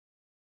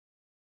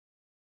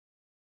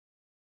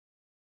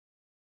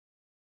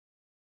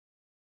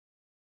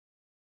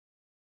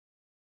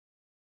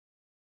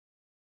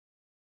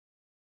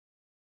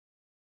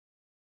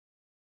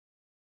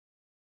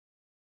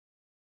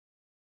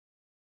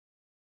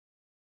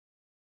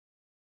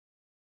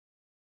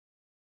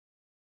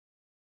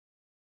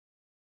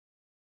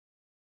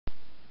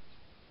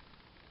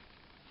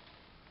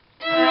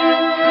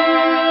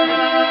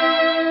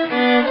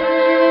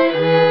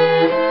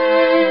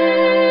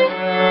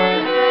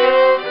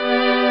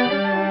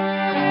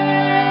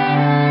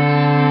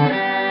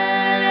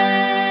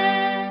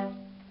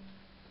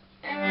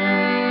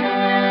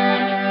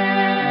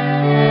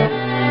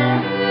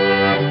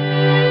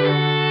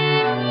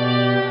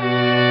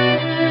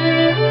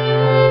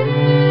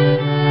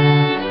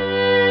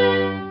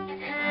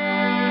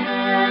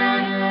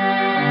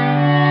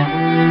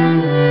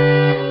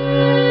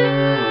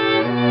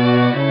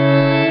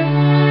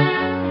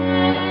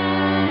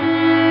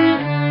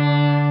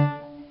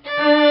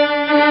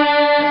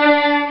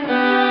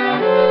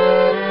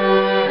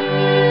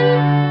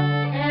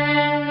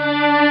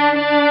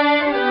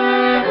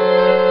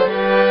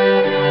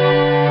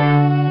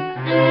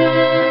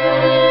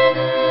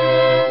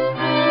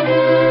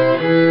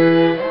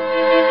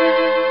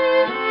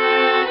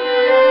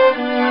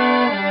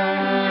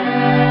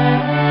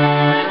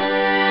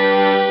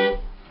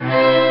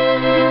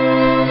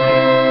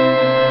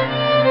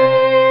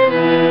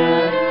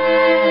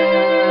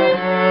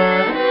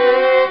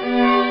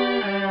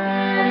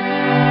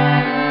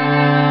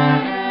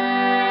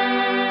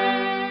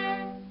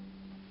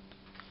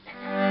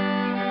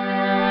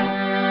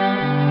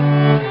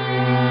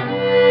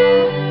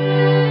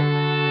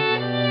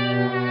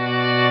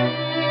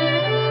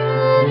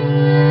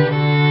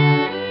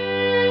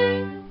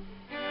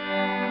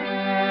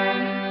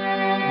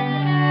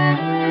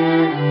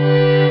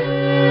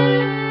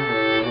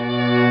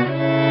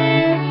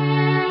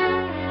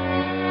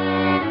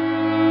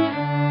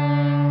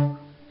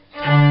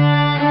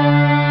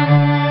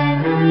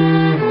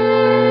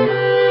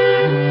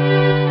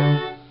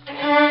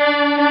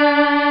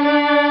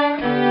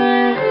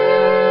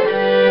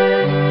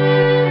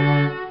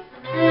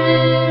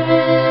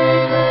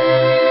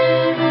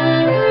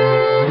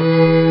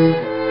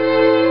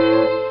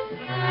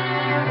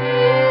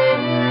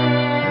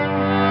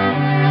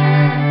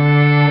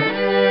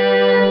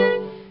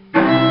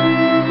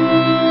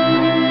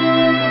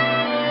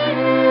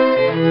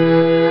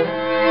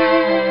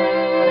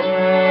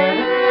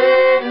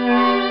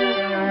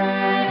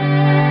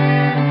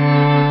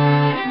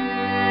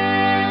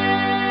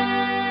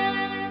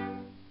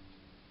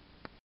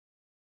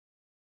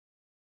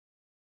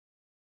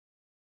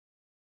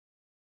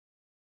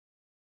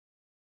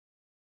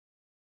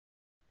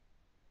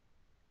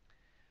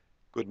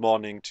Good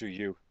morning to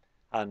you,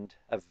 and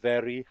a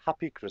very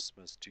happy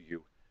Christmas to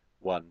you,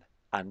 one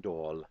and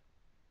all.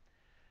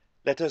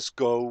 Let us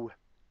go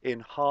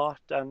in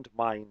heart and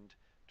mind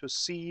to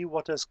see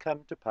what has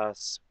come to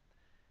pass.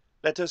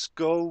 Let us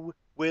go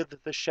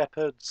with the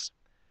shepherds.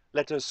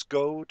 Let us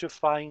go to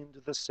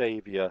find the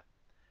Saviour.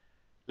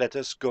 Let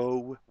us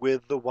go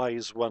with the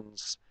wise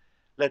ones.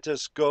 Let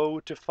us go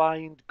to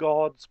find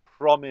God's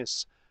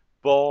promise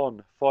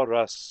born for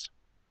us.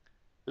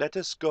 Let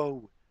us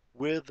go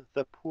with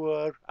the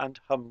poor and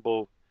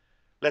humble.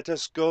 Let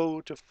us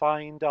go to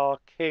find our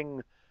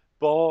King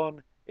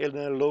born in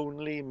a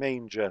lonely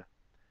manger.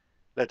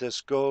 Let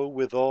us go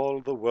with all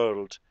the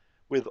world,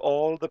 with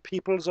all the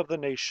peoples of the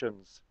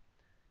nations.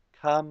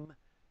 Come,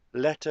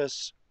 let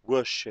us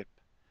worship.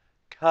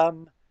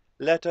 Come,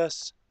 let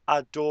us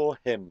adore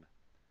him,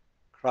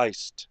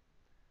 Christ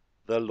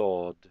the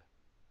Lord.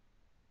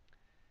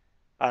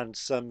 And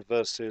some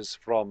verses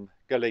from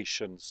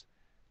Galatians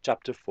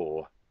chapter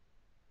 4.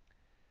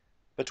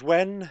 But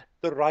when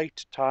the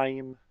right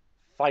time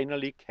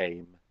finally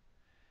came,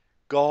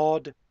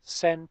 God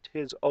sent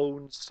his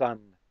own Son.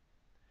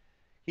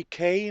 He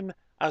came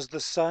as the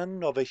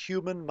son of a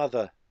human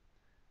mother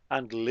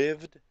and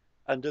lived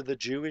under the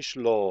Jewish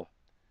law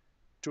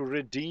to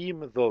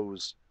redeem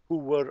those who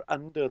were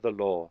under the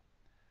law,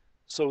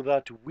 so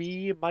that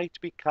we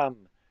might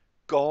become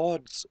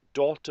God's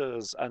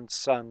daughters and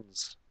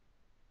sons.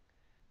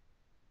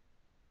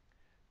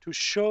 To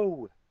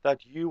show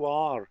that you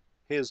are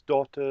his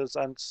daughters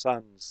and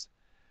sons,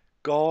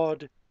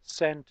 God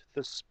sent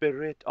the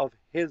Spirit of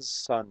his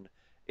Son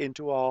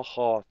into our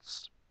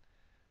hearts,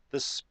 the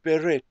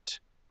Spirit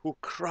who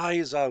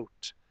cries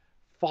out,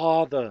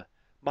 Father,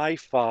 my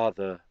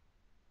Father.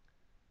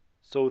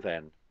 So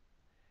then,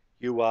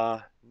 you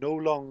are no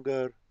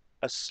longer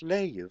a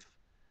slave,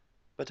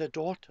 but a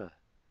daughter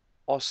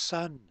or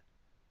son.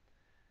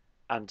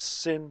 And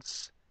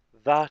since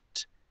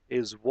that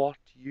is what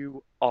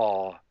you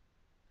are,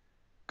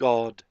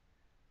 God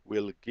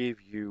will give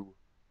you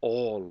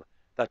all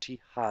that he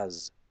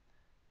has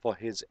for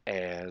his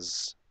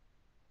heirs.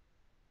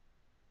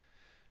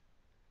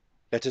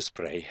 Let us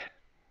pray.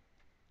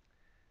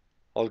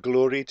 All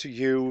glory to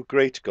you,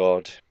 great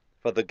God,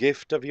 for the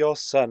gift of your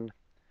Son,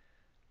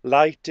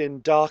 light in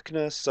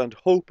darkness and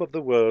hope of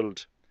the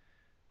world,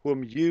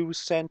 whom you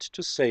sent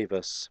to save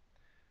us.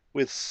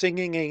 With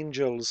singing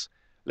angels,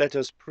 let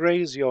us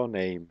praise your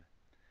name,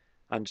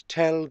 and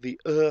tell the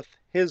earth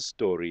his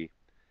story,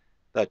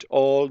 that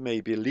all may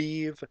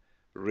believe,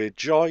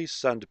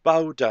 rejoice, and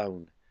bow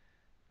down,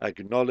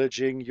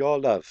 acknowledging your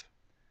love,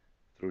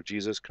 through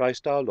Jesus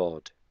Christ our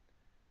Lord.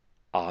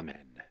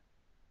 Amen.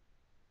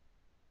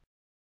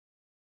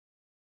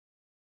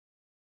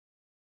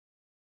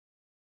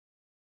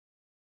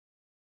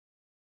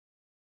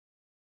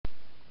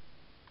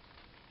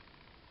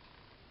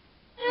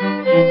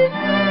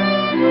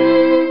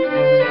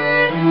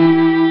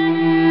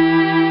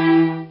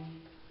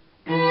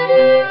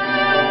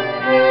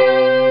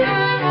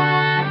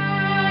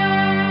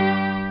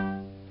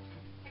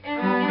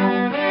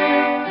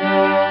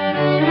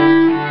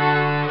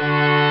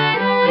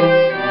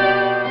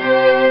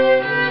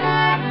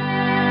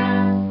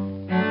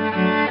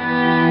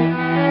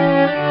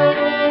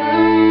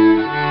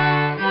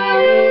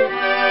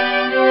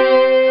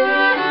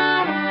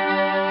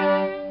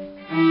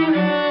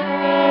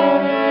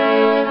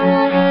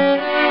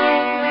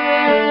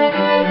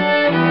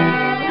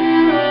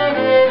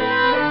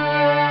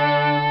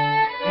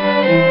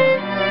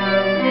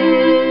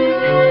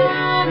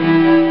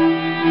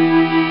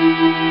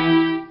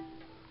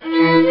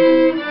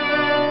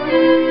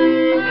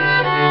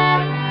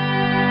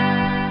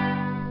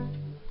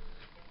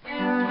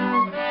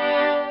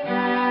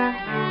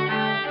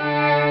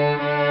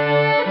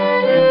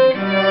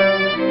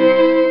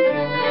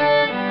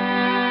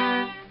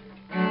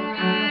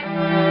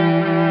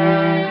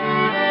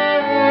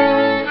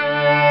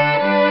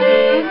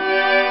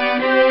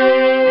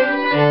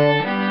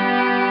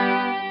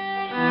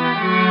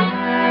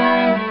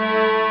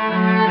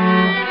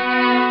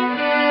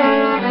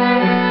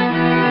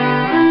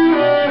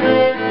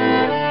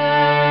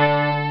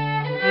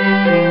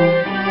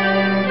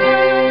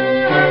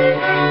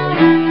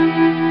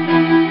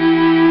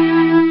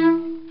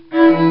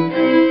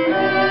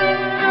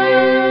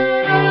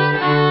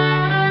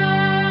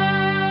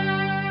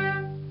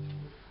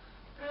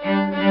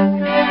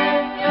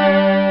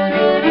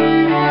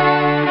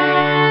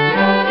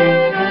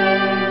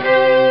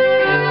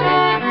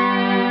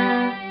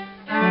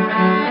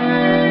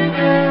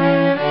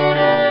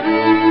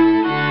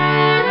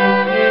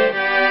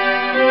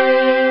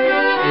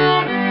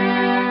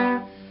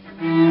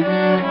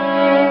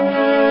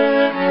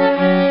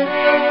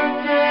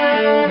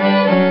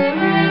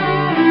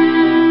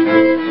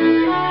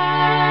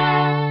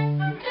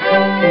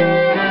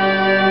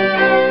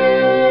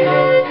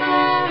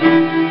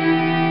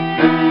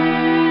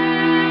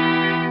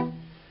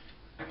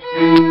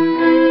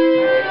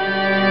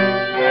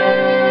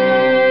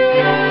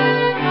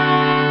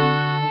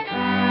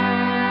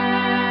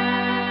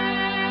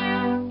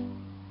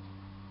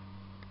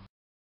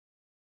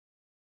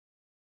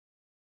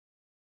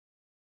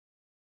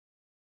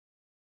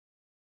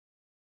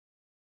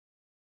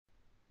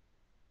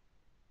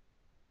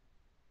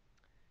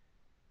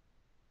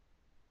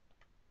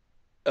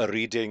 A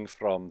reading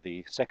from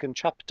the second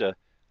chapter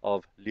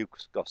of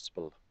Luke's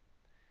Gospel.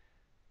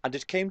 And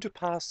it came to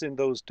pass in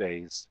those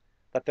days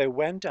that there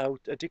went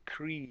out a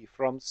decree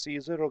from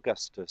Caesar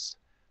Augustus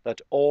that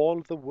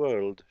all the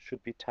world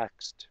should be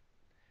taxed.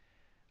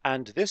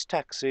 And this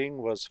taxing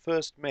was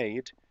first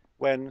made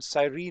when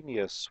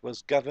Cyrenius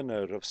was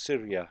governor of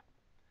Syria.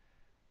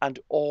 And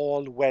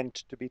all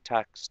went to be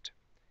taxed,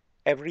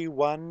 every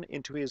one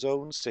into his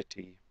own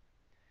city.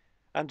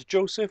 And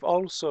Joseph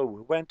also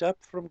went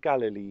up from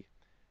Galilee,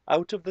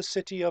 out of the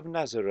city of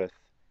Nazareth,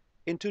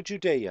 into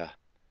Judea,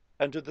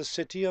 unto the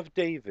city of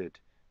David,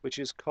 which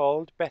is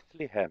called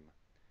Bethlehem,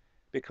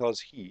 because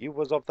he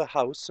was of the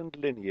house and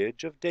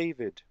lineage of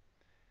David,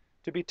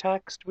 to be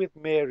taxed with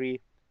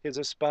Mary, his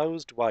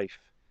espoused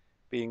wife,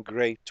 being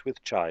great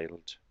with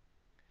child.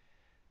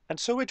 And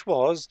so it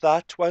was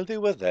that, while they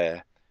were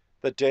there,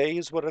 the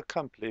days were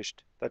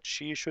accomplished that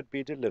she should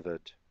be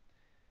delivered.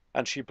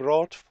 And she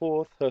brought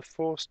forth her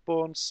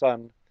firstborn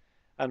son,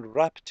 and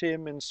wrapped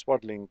him in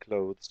swaddling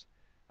clothes,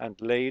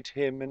 and laid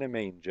him in a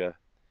manger,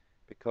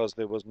 because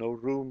there was no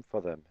room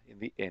for them in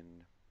the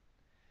inn.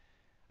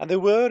 And there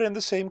were in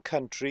the same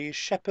country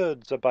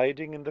shepherds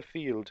abiding in the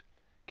field,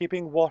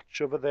 keeping watch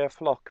over their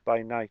flock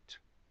by night.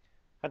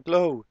 And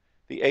lo,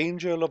 the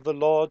angel of the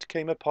Lord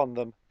came upon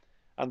them,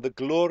 and the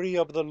glory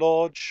of the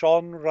Lord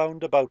shone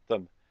round about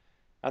them,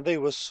 and they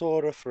were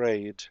sore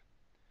afraid.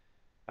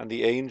 And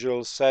the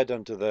angel said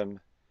unto them,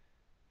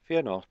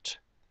 Fear not,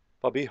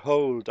 for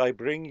behold, I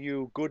bring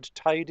you good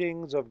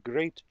tidings of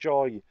great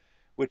joy,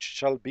 which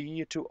shall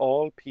be to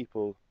all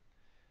people.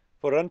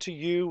 For unto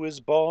you is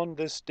born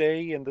this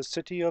day in the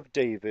city of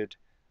David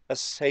a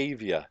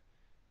Saviour,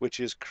 which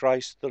is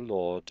Christ the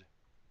Lord.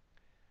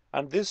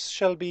 And this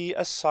shall be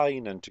a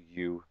sign unto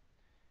you.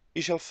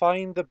 Ye shall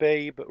find the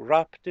babe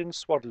wrapped in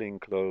swaddling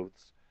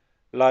clothes,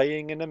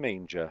 lying in a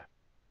manger.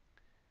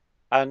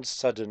 And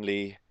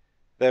suddenly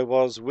there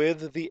was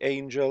with the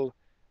angel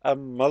a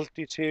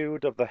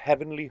multitude of the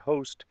heavenly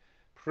host,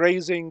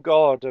 praising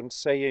God and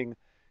saying,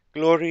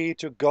 Glory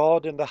to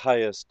God in the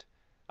highest,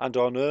 and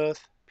on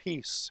earth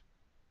peace,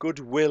 good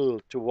will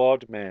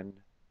toward men.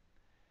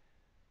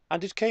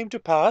 And it came to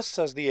pass,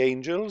 as the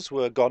angels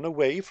were gone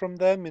away from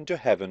them into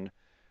heaven,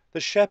 the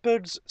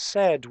shepherds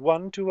said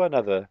one to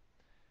another,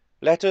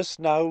 Let us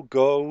now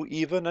go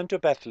even unto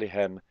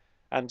Bethlehem,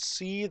 and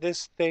see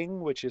this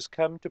thing which is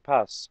come to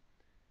pass,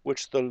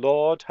 which the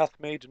Lord hath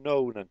made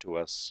known unto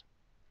us.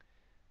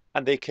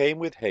 And they came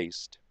with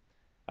haste,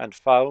 and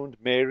found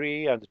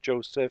Mary and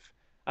Joseph,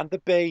 and the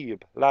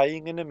babe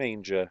lying in a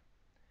manger.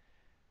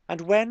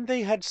 And when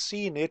they had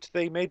seen it,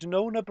 they made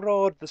known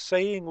abroad the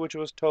saying which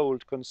was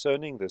told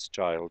concerning this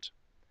child.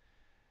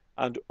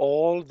 And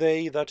all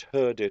they that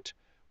heard it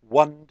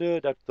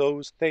wondered at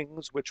those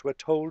things which were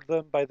told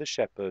them by the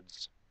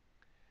shepherds.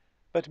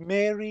 But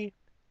Mary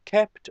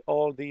kept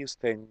all these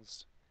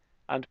things,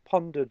 and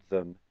pondered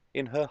them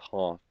in her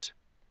heart.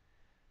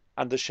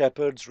 And the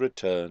shepherds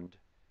returned,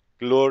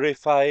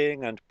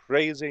 glorifying and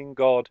praising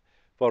God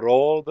for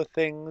all the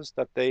things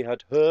that they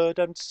had heard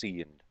and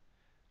seen,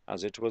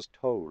 as it was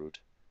told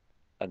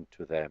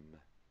unto them.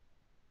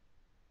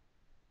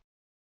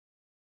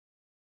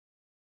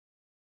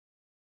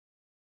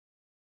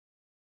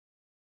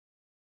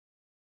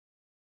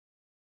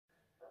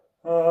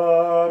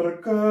 Ar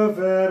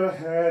gyfer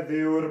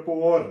heddiw'r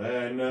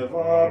boren,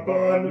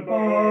 faban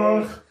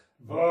bach,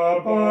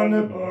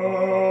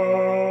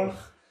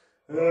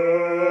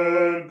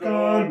 y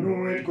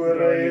ganwyd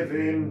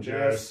gwreiddyn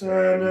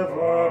Jesen,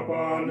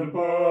 faban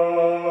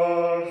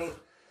bach,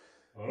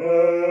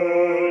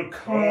 y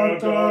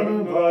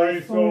cadarn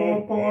ddaeth o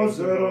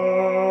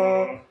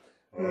Bosra,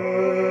 y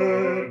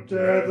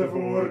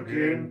deddfwr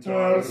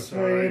gynta'r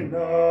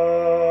Seina,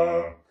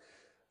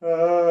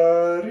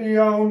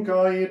 iawn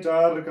gaid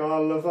ar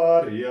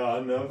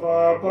galfarian,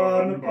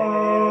 faban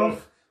bach,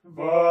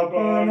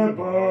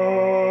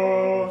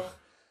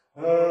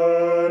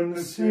 yn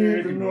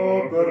signo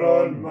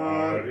bron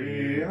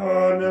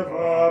Marian,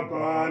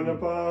 faban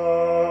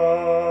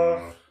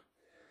bach.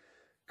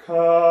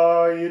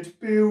 Caid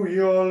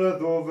bywiol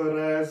ddwfr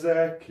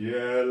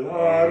Ezekiel,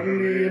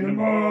 Arlun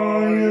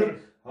Mair,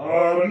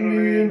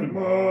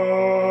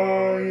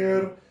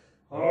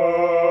 a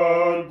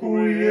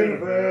gwir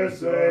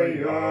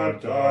Feseia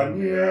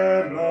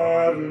Daniel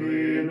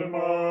Arlun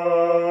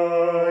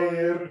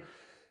Mair.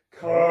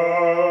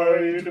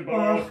 Caid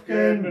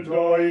bachgen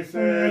doeth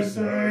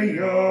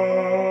Eseia,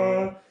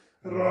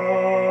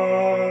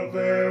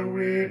 raddewid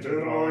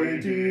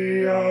roed I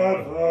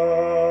adda.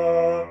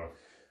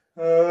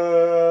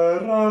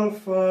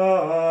 Alpha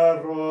ar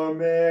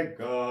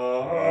Omega,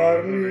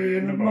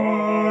 Arlun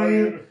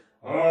Mair,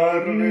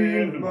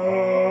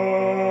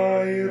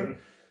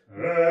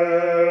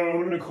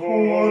 ewn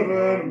cor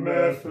y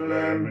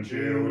methlem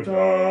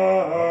Jiwda,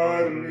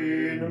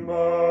 Arlun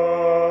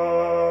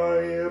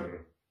Mair.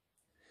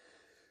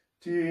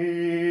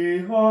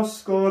 Di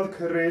osgodd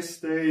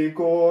Christ ei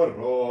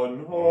goron,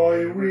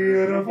 o'i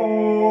wir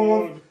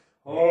fodd,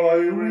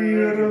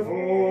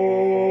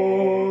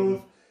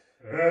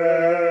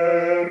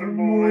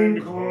 mwyn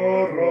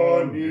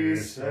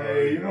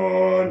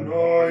seion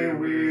o'i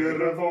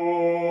wirfodd.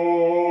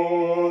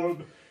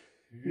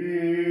 I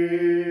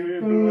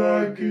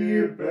blygu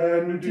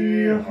ben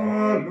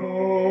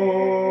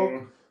dihalog,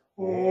 o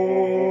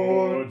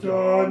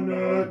dan y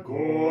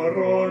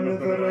goron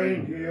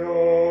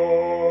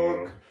ddreiniog.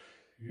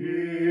 I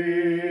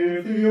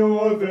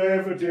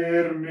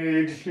ddioddefdir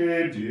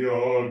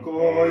migllediog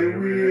o'i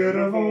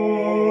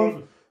wirfodd,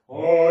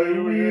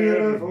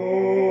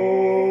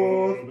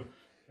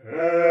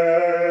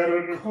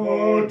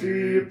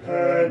 codi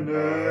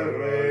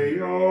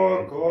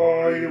penereiog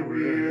o'i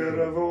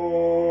wirfodd.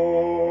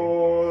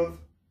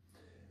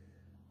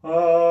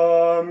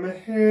 Am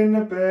hyn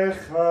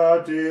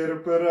bechadir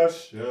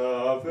brysio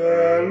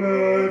fel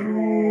yr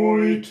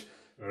wyt,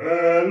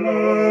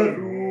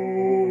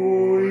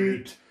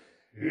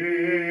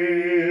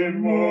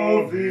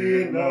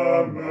 Imofyn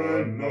am y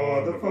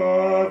noddfa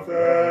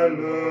fel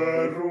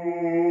yr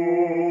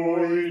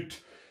wyt,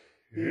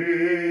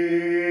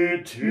 I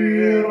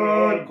tir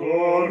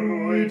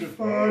agorwyd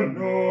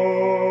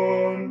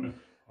ffynon,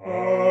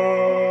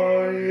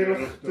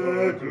 ailch dy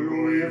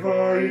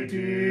glwyfau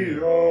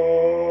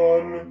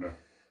dion.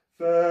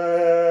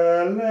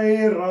 Fel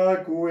eira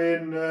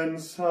gwyn yn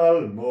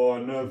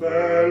salmon,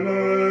 fel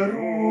yr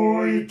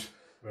wyt,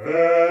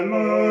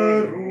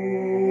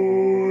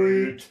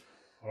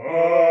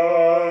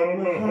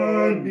 am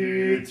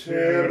hynny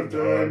tyrd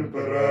yn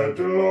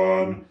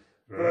brydlon,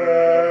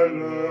 fel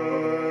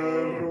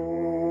yr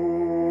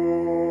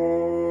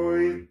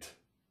wyt.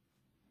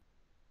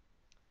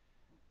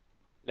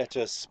 Let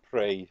us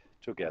pray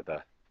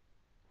together.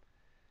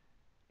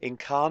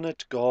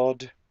 Incarnate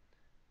God,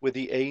 with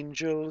the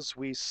angels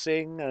we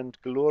sing and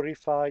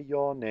glorify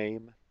your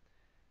name,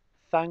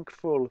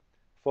 thankful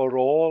for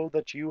all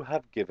that you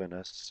have given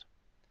us,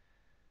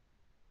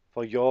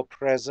 for your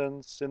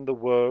presence in the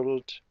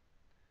world,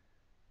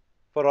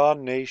 for our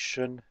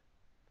nation,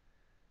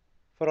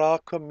 for our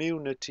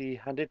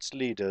community and its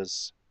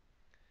leaders,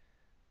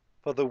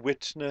 for the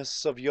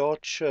witness of your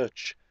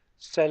church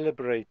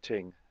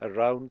celebrating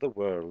around the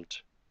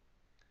world.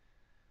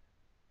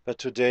 But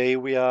today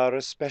we are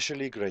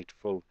especially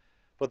grateful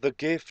for the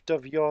gift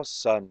of your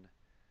Son,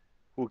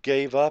 who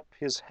gave up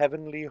his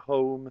heavenly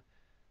home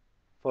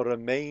for a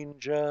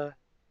manger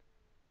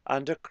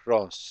and a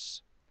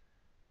cross,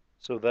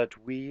 so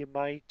that we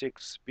might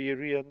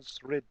experience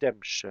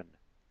redemption,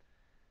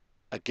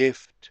 a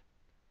gift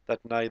that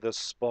neither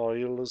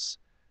spoils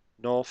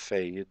nor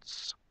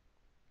fades.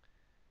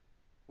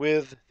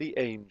 With the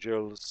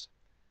angels,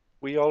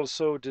 we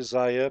also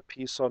desire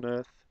peace on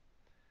earth,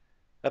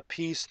 a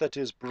peace that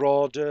is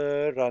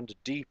broader and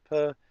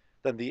deeper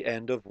than the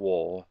end of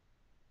war.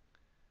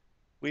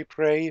 We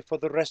pray for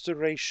the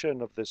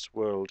restoration of this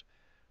world,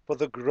 for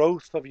the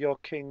growth of your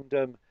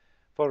kingdom,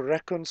 for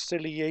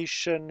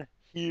reconciliation,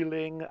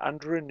 healing,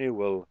 and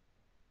renewal.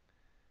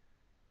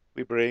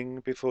 We bring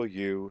before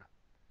you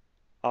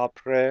our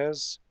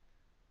prayers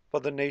for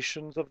the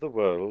nations of the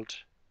world,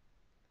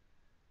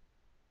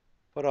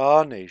 for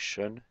our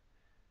nation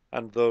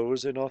and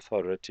those in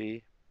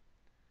authority,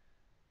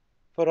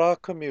 for our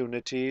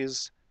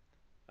communities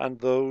and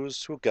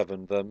those who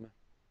govern them,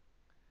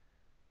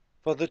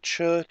 for the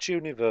Church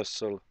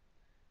Universal,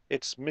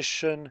 its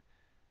mission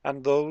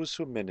and those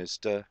who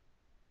minister,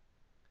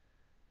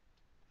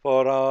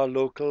 for our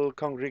local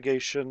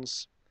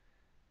congregations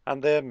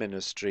and their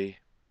ministry,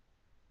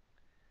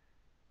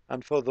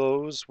 and for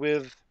those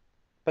with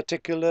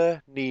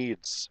particular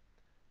needs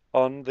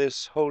on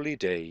this holy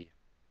day,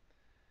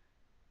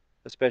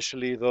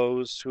 especially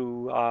those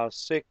who are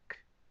sick,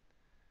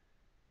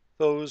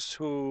 those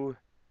who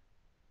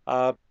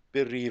are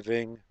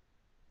bereaving,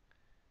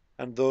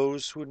 and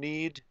those who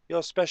need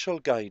your special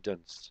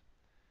guidance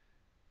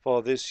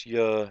for this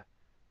year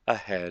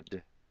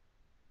ahead.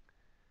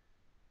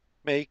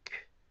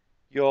 Make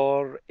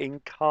your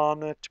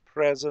incarnate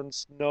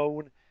presence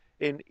known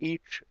in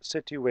each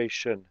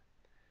situation,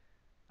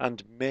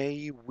 and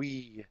may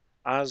we,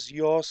 as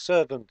your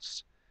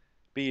servants,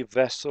 be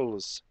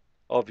vessels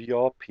of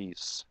your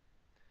peace.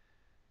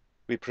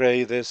 We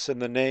pray this in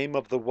the name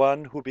of the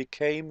one who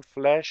became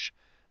flesh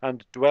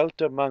and dwelt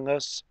among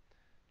us,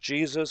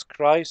 Jesus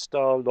Christ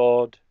our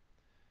Lord,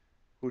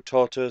 who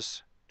taught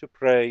us to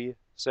pray,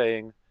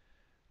 saying,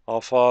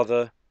 Our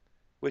Father,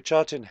 which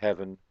art in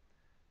heaven,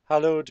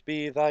 hallowed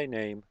be thy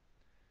name.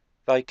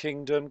 Thy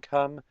kingdom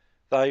come,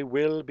 thy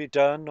will be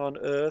done on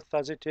earth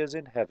as it is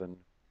in heaven.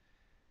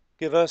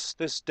 Give us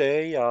this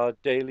day our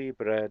daily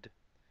bread,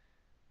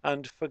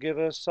 and forgive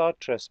us our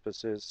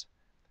trespasses,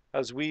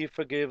 as we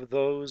forgive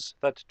those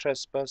that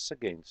trespass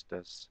against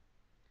us.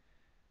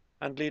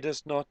 And lead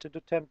us not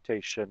into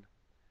temptation,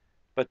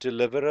 but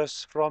deliver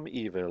us from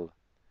evil.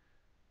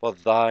 For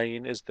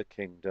thine is the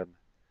kingdom,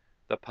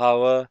 the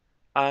power,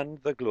 and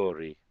the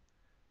glory,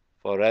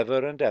 for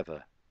ever and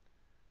ever.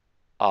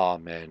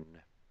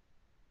 Amen.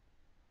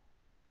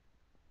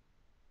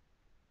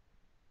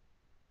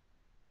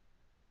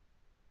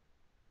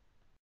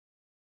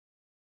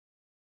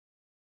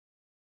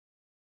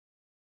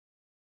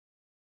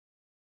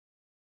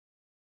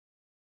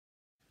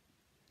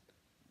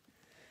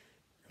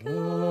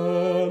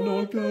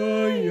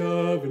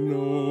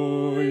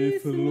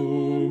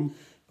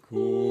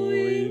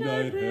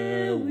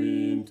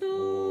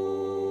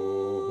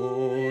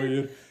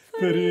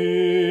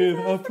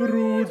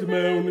 ffrwd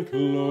mewn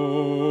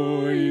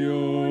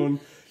cloion,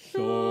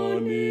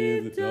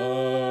 llonydd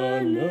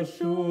dan y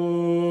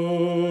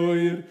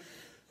sioer.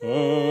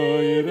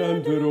 Air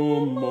and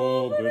drwm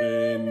o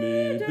brenu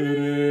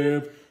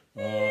dref,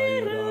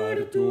 air ar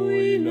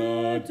dwyn a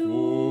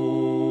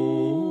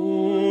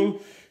dwl.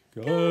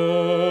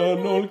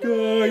 Ganol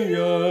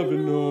gaiaf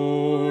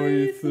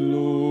noeth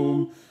lwm,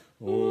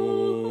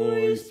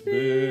 oes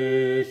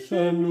bell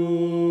yn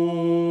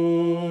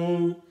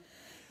ôl.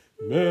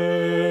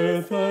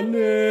 Meth a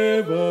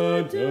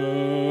nefadau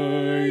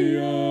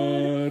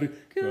ar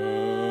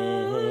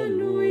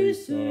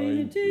ganwysau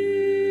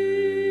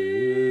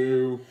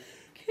Duw.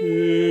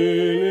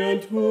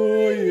 Ciliant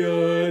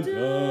hwyad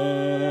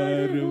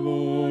ar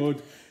fod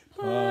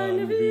pan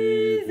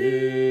fydd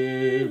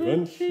ef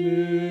yn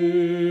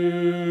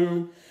lliw.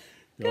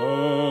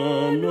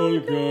 Ganol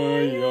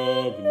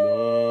gaiaf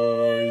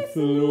noeth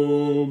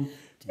lwm,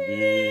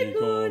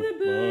 digon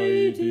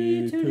baid I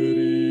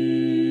trist,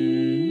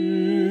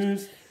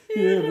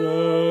 i'r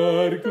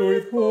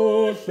arglwydd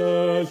holl a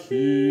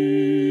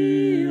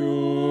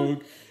lluog,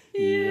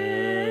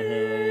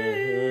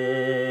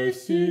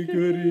 Iesu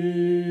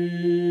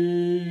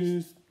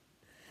Grist.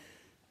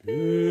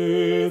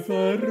 Beth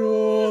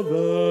arodd a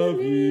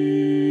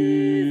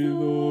fydd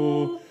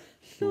o,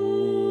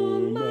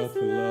 llwm a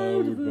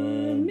thlawd fy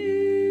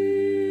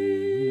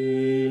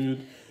myd.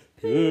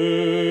 Pe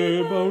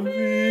bawn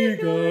fi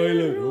gael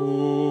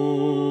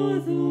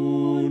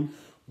roddwn,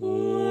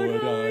 o'r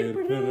air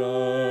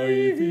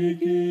braidd I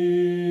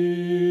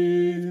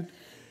gyd.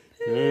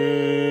 Pe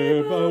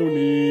bawn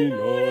un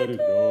o'r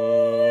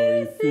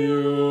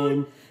doethion,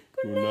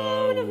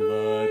 gwnawdd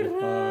ar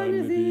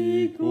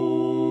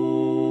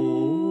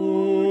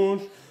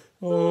handdigoll,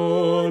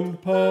 ond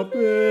pa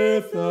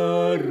beth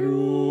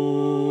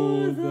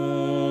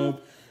aroddaf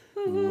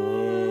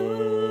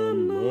fy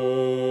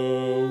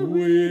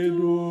mywyd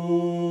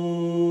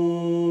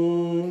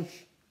oll.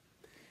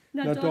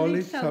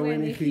 Nadolig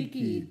llawen I chi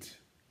gyd.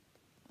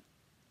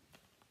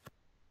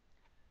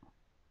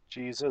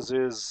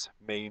 Jesus'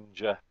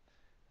 manger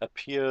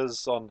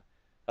appears on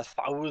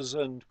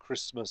 1,000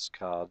 Christmas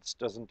cards,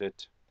 doesn't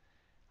it?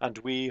 And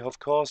we, of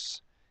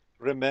course,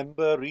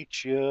 remember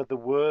each year the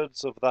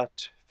words of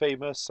that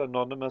famous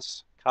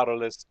anonymous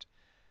carolist,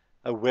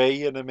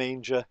 away in a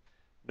manger,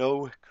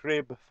 no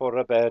crib for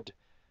a bed,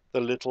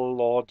 the little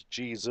Lord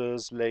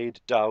Jesus laid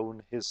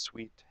down his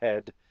sweet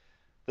head.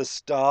 The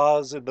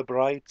stars in the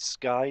bright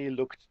sky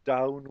looked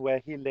down where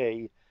he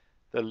lay,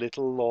 the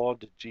little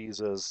Lord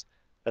Jesus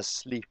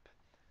asleep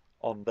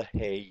on the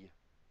hay.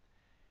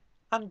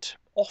 And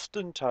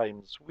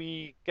oftentimes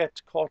we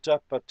get caught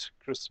up at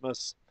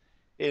Christmas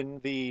in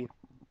the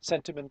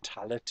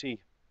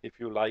sentimentality, if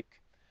you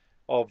like,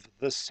 of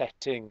the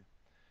setting,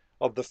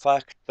 of the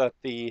fact that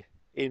the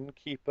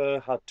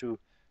innkeeper had to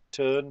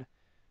turn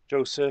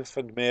Joseph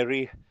and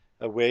Mary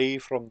away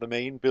from the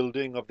main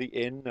building of the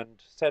inn and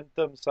sent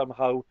them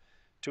somehow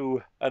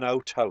to an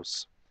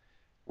outhouse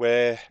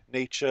where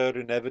nature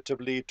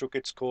inevitably took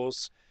its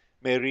course.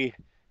 Mary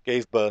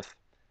gave birth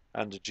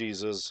and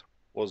Jesus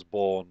was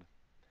born.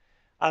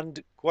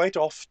 And quite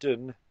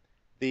often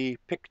the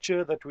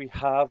picture that we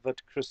have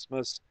at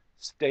Christmas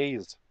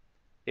stays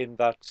in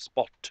that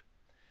spot.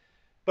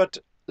 But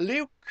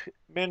Luke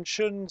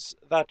mentions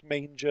that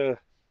manger,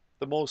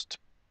 the most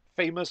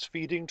famous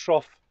feeding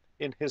trough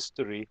in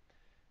history,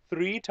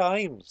 3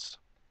 times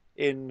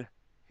in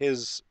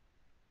his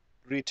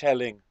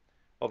retelling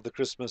of the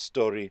Christmas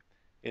story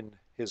in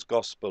his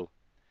gospel.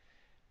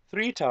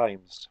 3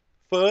 times.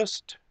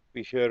 First,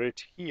 we hear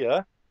it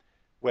here,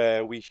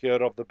 where we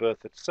hear of the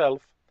birth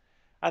itself,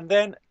 and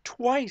then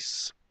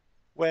twice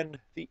when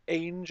the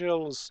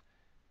angels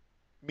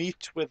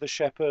meet with the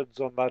shepherds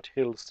on that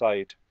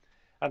hillside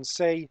and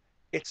say,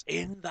 it's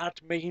in that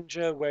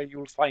manger where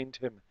you'll find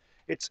him.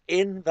 It's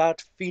in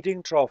that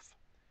feeding trough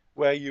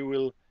where you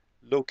will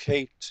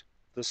locate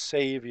the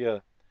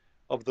Saviour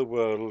of the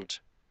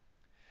world.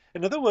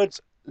 In other words,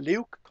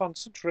 Luke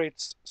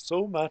concentrates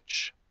so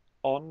much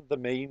on the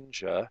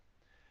manger,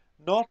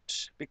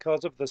 not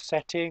because of the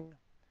setting,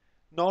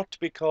 not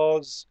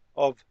because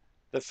of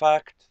the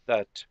fact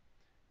that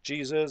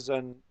Jesus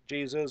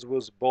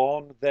was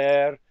born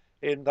there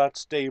in that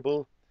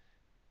stable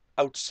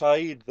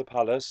outside the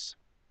palace,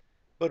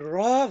 but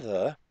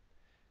rather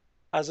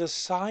as a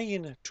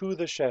sign to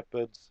the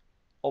shepherds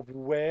of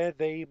where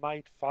they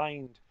might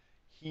find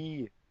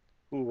he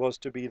who was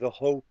to be the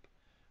hope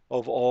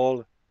of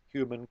all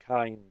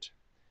humankind,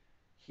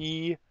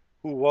 he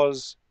who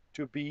was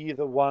to be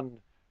the one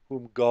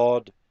whom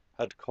God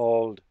had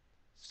called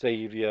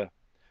Saviour,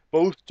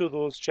 both to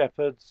those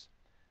shepherds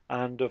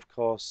and, of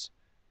course,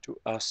 to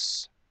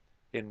us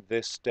in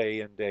this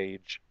day and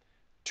age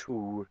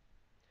too.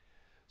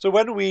 So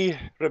when we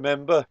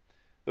remember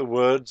the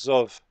words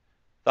of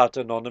that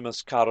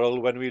anonymous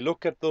carol, when we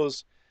look at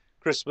those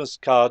Christmas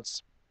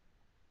cards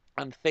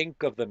and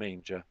think of the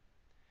manger,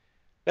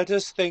 let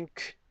us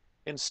think,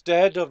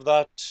 instead of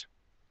that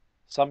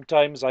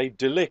sometimes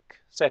idyllic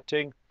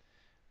setting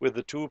with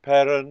the 2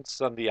 parents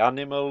and the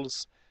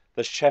animals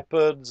the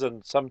shepherds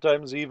and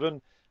sometimes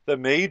even the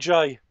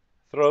magi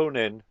thrown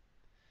in,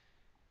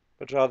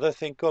 but rather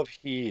think of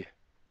he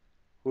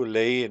who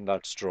lay in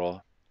that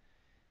straw,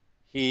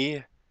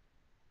 he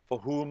for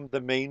whom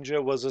the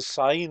manger was a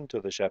sign to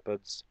the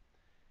shepherds,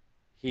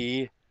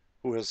 he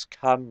who has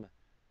come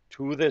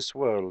to this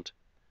world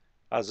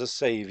as a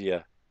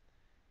Saviour,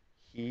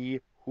 he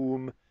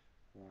whom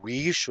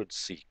we should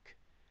seek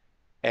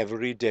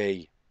every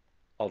day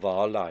of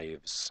our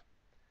lives.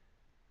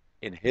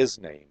 In his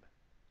name,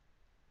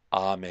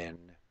 Amen.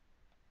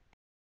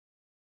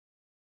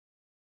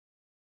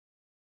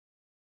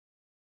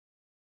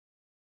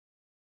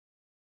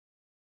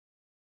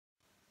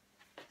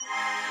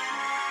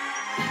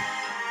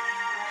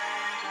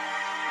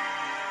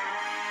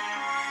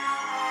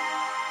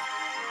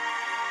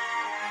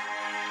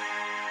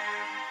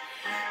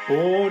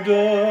 O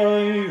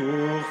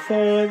daiwch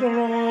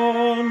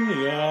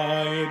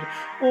ffyddloniaid,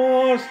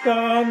 os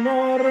da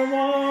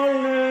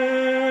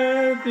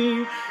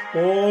normaleddi,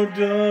 o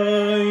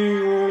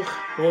daiwch,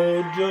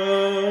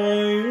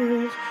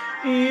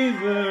 i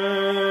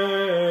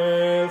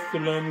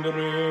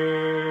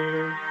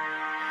ddefflymdryd.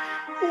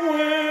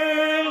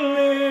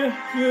 Wele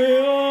fe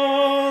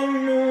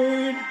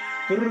annwyd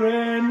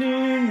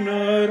brenin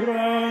yr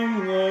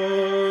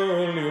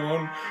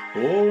angylion,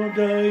 o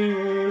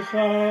daiwch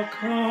ac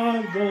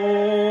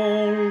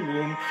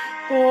addolwn,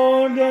 o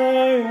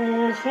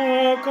daiwch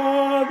ac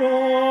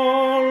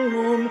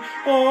addolwn,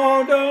 o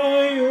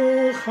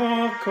daiwch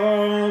ac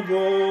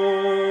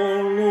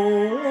addolwn,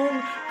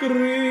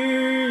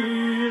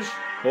 Grist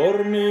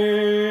o'r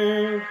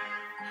nef.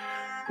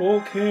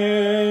 O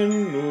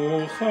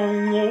cenwch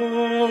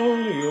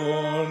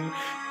angylion,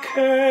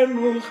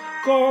 cenwch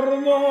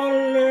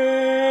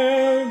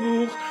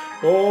gorfoleddwch,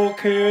 o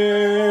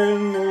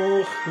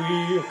cenwch i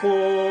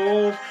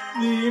holl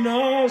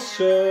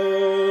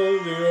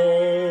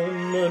ddinasyddion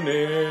y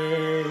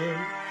nef.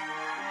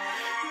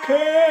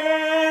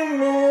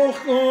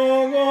 Cenwch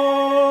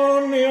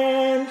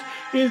gogoniant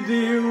i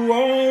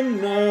ddiwan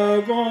y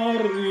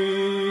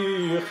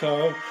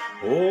goruchaf,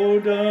 o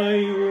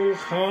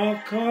daiwch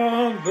ac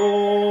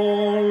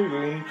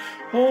addolwn,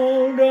 o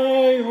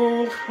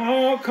daiwch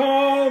ac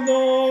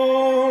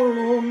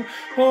addolwn,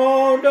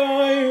 o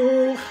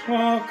daiwch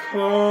ac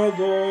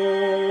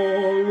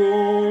addolwn,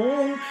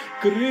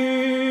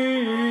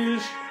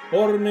 Grist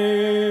o'r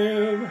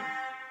nef.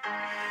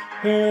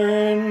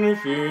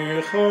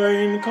 Henffych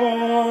ein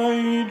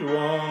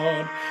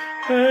caedwad,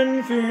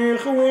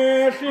 henffych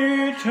well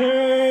i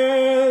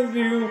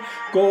teddiw,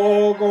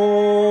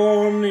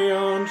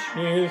 gogoniant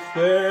i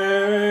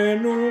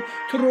thenw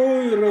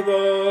trwy'r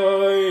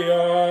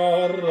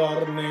ddaiar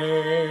a'r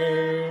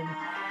nef.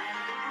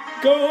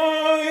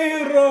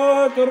 Gair y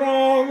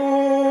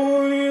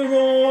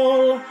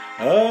dragwyddol,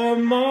 y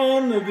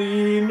man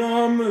ddyn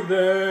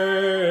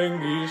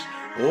ymddengis,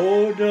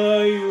 o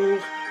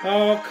daiwch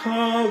ac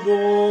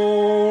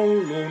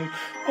addolwn,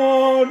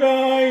 o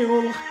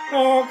daiwch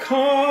ac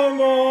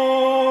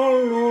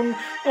addolwn,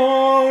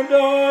 o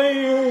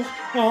daiwch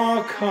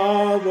ac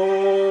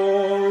addolwn,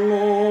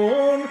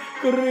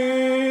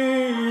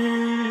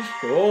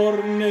 Grist o'r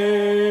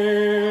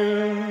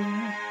nef.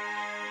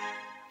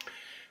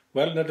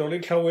 Wel,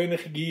 Nadolig llawen i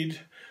chi gyd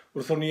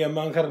wrthon ni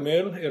yma yng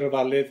Ngharmel i'r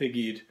ofalaeth i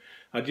gyd.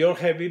 A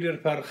diolch hefyd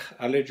i'r parch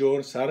Ale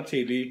Jones a'r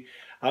teulu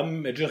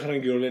am edrych ar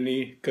ein gilydd ni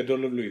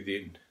gydol y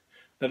flwyddyn.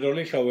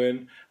 Nadolig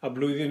llawen a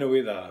blwyddyn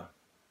newydd dda.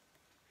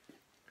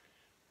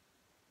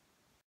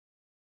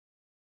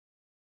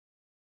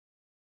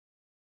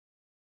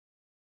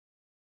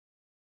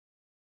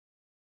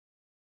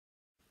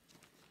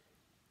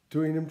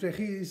 Dwi'n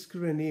ymdrechu i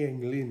ysgrifennu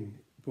englyn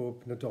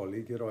bob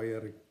Nadolig i roi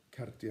ar y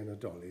cardiau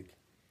Nadolig.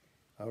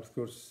 A wrth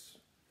gwrs,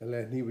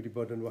 eleni wedi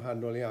bod yn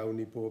wahanol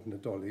iawn i bob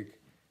Nadolig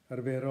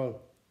arferol.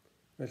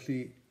 Felly,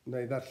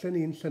 na i ddarllen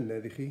un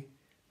llynedd i chi,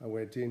 a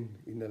wedyn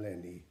un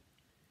eleni.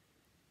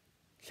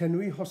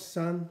 Llenwi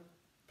hosan,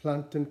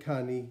 plant yn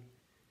canu,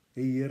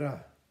 eira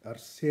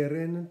a'r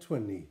seren yn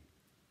twynu.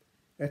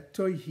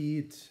 Eto i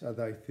hyd a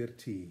ddaeth i'r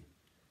tŷ,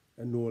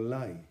 yn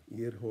olau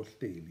i'r holl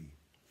deulu.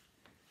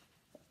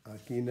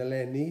 Ac un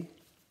eleni,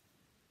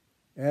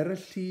 y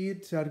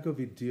llyd a'r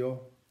gofidio,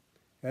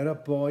 y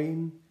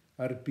boen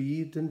a'r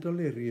byd yn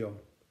dolirio,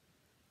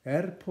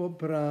 pob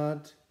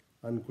brad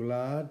a'n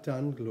gwlad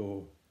dan glo,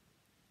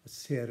 y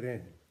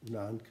seren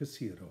na'n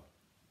cysuro.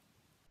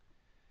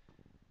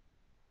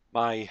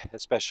 My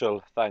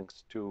special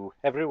thanks to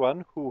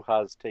everyone who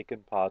has taken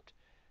part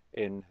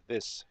in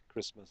this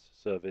Christmas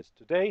service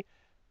today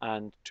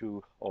and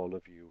to all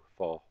of you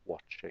for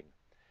watching.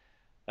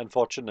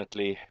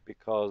 Unfortunately,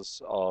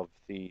 because of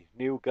the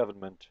new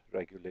government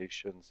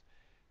regulations,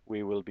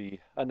 we will be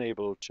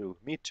unable to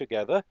meet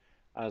together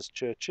as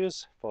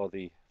churches for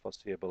the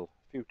foreseeable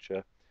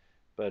future,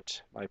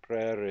 but my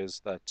prayer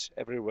is that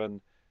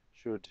everyone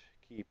should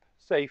keep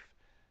safe,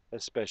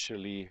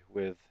 especially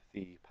with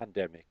the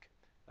pandemic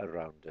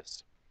around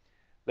us.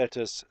 Let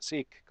us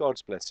seek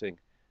God's blessing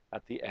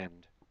at the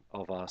end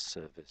of our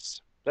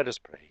service. Let us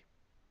pray.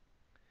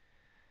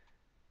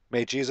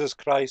 May Jesus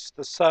Christ,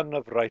 the Son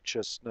of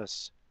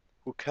righteousness,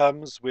 who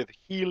comes with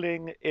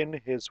healing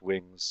in his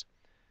wings,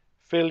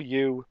 fill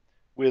you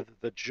with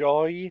the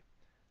joy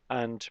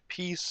and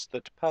peace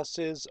that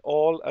passes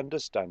all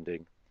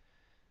understanding.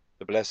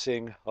 The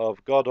blessing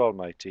of God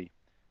Almighty,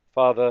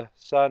 Father,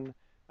 Son,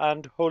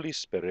 and Holy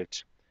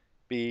Spirit,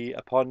 be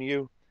upon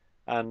you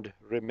and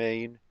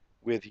remain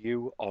with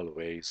you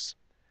always.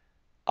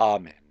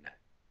 Amen.